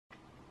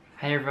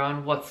Hey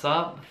everyone, what's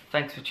up?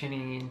 Thanks for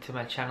tuning into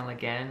my channel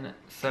again.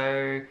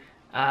 So,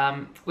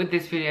 with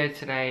this video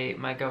today,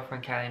 my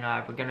girlfriend Kayleigh and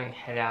I, we're going to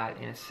head out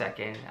in a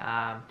second.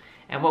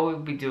 And what we'll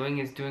be doing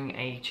is doing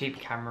a cheap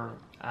camera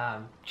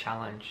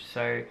challenge.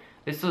 So,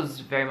 this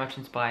was very much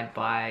inspired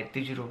by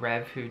Digital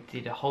Rev, who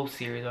did a whole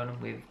series on them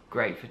with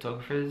great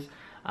photographers.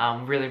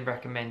 Really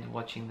recommend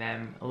watching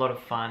them, a lot of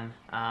fun.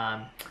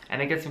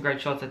 And they get some great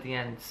shots at the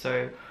end.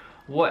 So,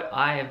 what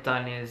I have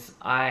done is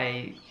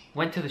I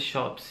went to the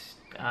shops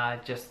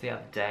just the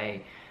other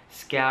day,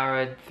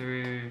 scoured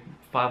through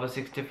 5 or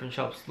 6 different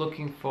shops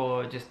looking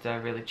for just a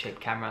really cheap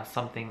camera,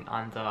 something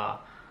under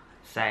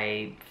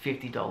say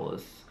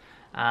 $50,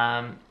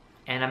 and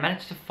I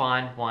managed to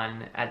find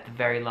one at the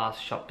very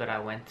last shop that I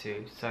went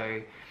to.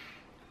 So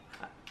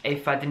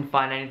if I didn't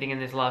find anything in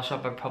this last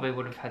shop, I probably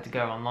would have had to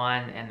go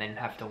online and then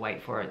have to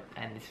wait for it,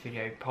 and this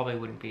video probably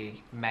wouldn't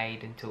be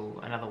made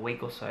until another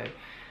week or so.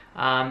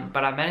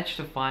 But I managed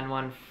to find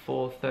one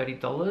for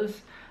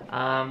 $30,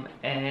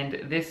 and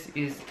this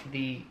is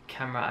the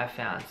camera I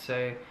found.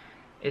 So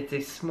it's a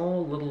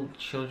small little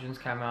children's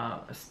camera,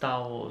 a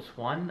Star Wars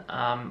one,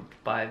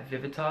 by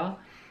Vivitar.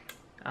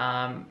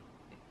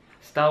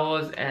 Star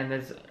Wars, and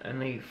there's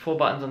only 4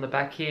 buttons on the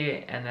back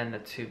here, and then the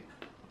 2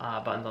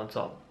 buttons on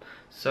top.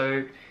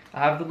 So I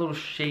have the little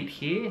sheet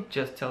here,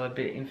 just tell a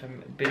bit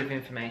of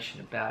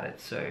information about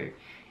it. So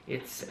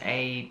it's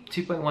a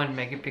 2.1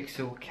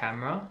 megapixel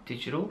camera,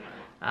 digital,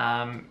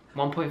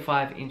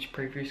 1.5 inch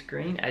preview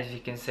screen. As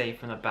you can see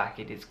from the back,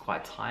 it is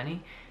quite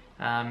tiny.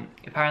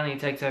 Apparently it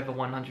takes over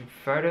 100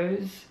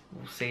 photos,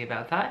 we'll see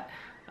about that.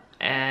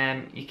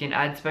 You can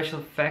add special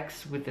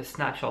effects with the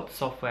snapshot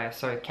software,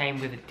 so it came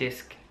with a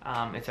disc,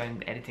 its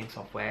own editing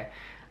software.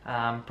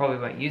 Probably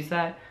won't use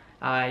that.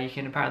 You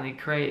can apparently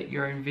create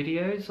your own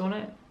videos on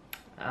it.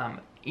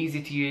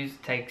 Easy to use,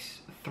 takes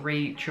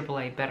 3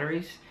 AAA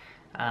batteries.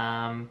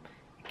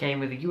 Came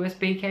with a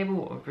USB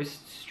cable, a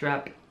wrist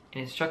strap,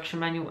 an instruction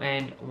manual,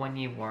 and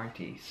 1-year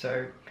warranty.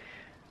 So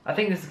I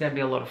think this is going to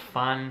be a lot of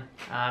fun.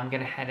 I'm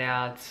going to head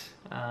out,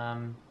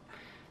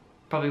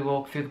 probably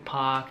walk through the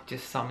park,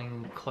 just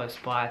something close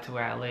by to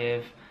where I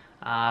live,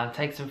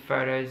 take some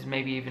photos,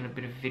 maybe even a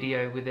bit of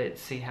video with it,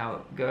 see how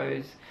it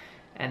goes,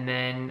 and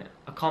then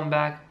I'll come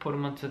back, put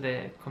them onto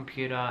the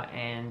computer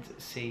and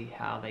see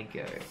how they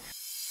go.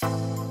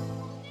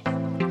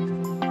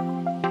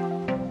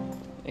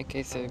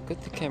 Okay, so I've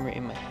got the camera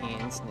in my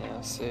hands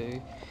now, so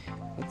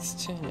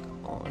let's turn it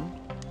on.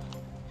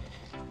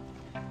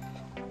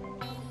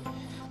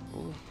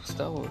 Ooh,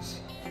 Star Wars.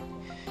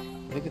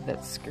 Look at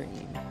that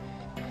screen.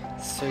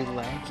 It's so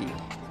laggy.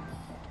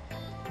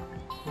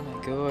 Oh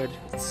my god,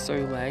 it's so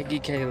laggy,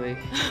 Kayleigh.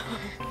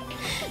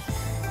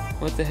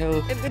 What the hell?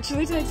 It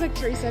literally takes like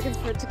 3 seconds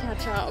for it to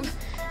catch up.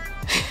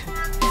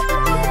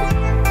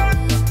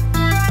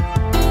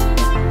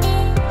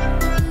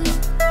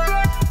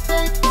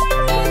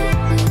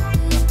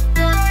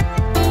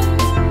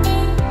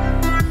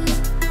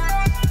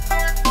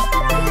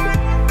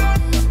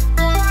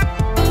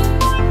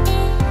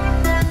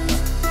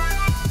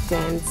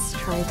 Dan's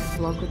trying to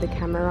vlog with the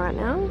camera right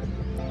now,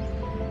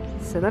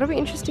 so that'll be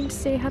interesting to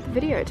see how the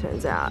video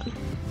turns out.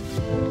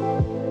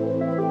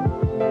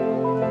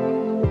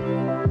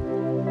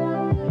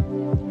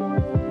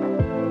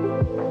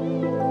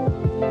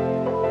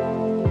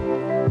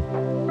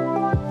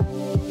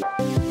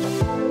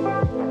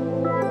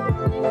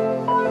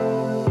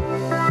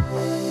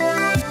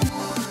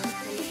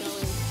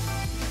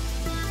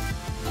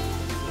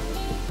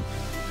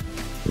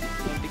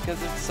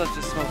 Because it's such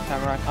a small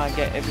camera, I can't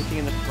get everything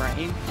in the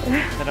frame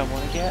that I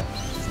want to get.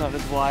 It's not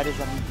as wide as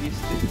I'm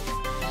used to.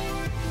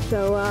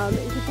 So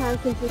in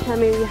comparison to the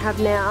camera we have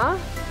now,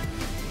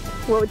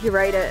 what would you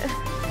rate it?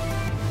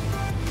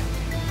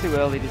 Too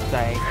early to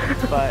say,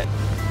 but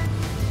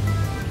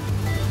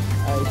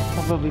I'd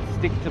probably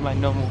stick to my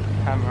normal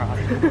camera.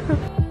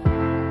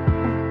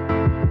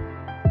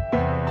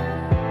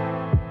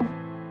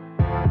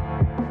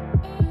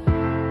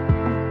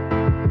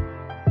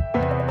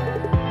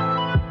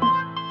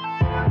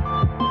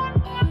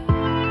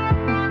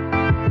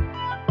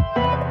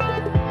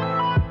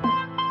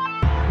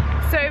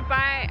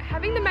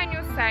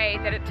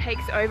 That it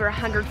takes over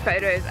 100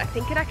 photos. I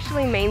think it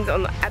actually means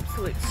on the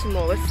absolute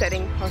smallest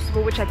setting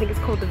possible, which I think is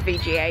called the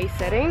VGA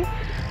setting,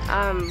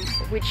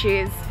 which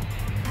is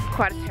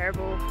quite a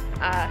terrible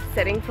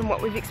setting from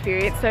what we've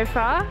experienced so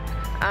far.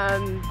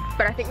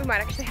 But I think we might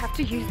actually have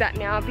to use that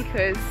now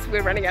because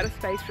we're running out of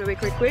space really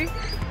quickly.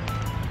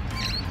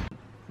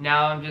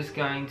 Now I'm just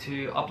going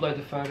to upload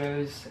the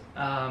photos,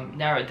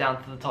 narrow it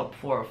down to the top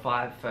 4 or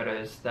 5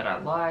 photos that I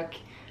like,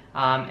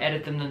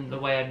 edit them the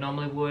way I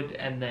normally would,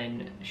 and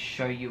then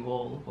show you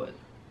all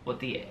what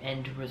the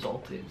end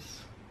result is.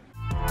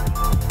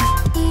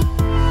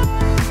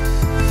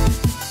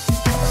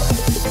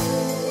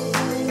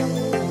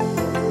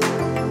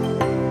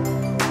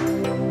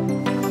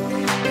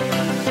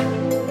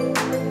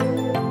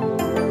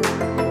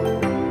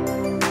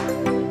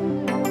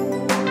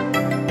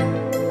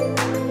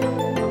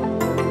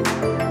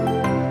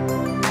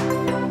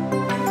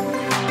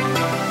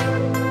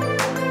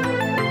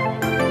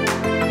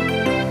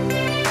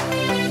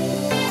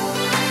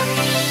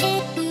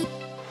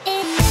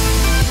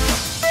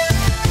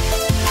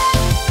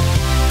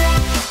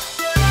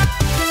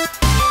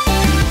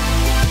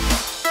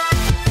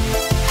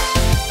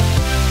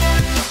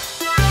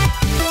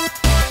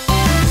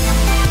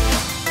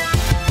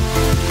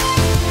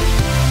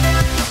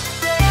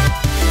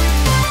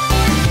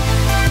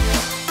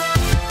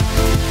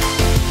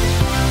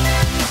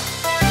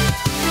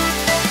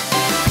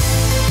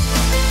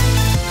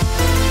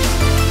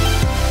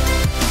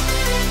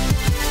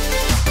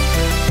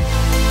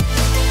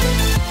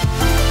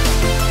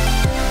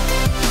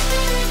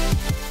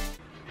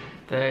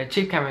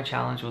 cheap camera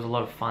challenge was a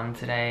lot of fun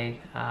today.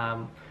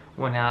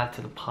 Went out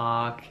to the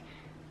park,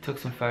 took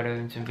some photos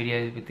and some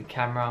videos with the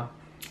camera.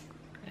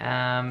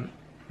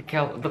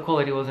 The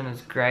quality wasn't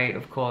as great,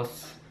 of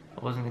course.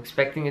 I wasn't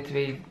expecting it to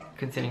be,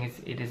 considering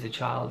it is a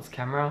child's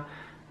camera.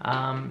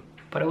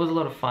 But it was a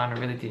lot of fun. I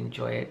really did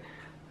enjoy it.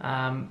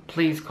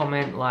 Please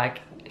comment,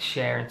 like,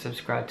 share and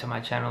subscribe to my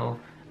channel.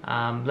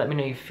 Let me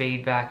know your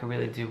feedback. I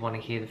really do want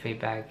to hear the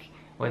feedback,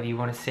 whether you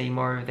want to see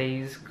more of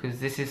these, because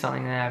this is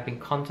something that I've been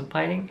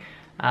contemplating,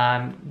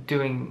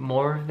 doing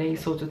more of these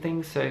sorts of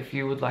things. So if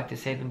you would like to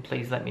see them,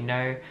 please let me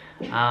know.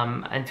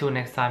 Until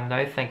next time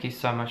though, thank you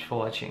so much for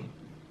watching.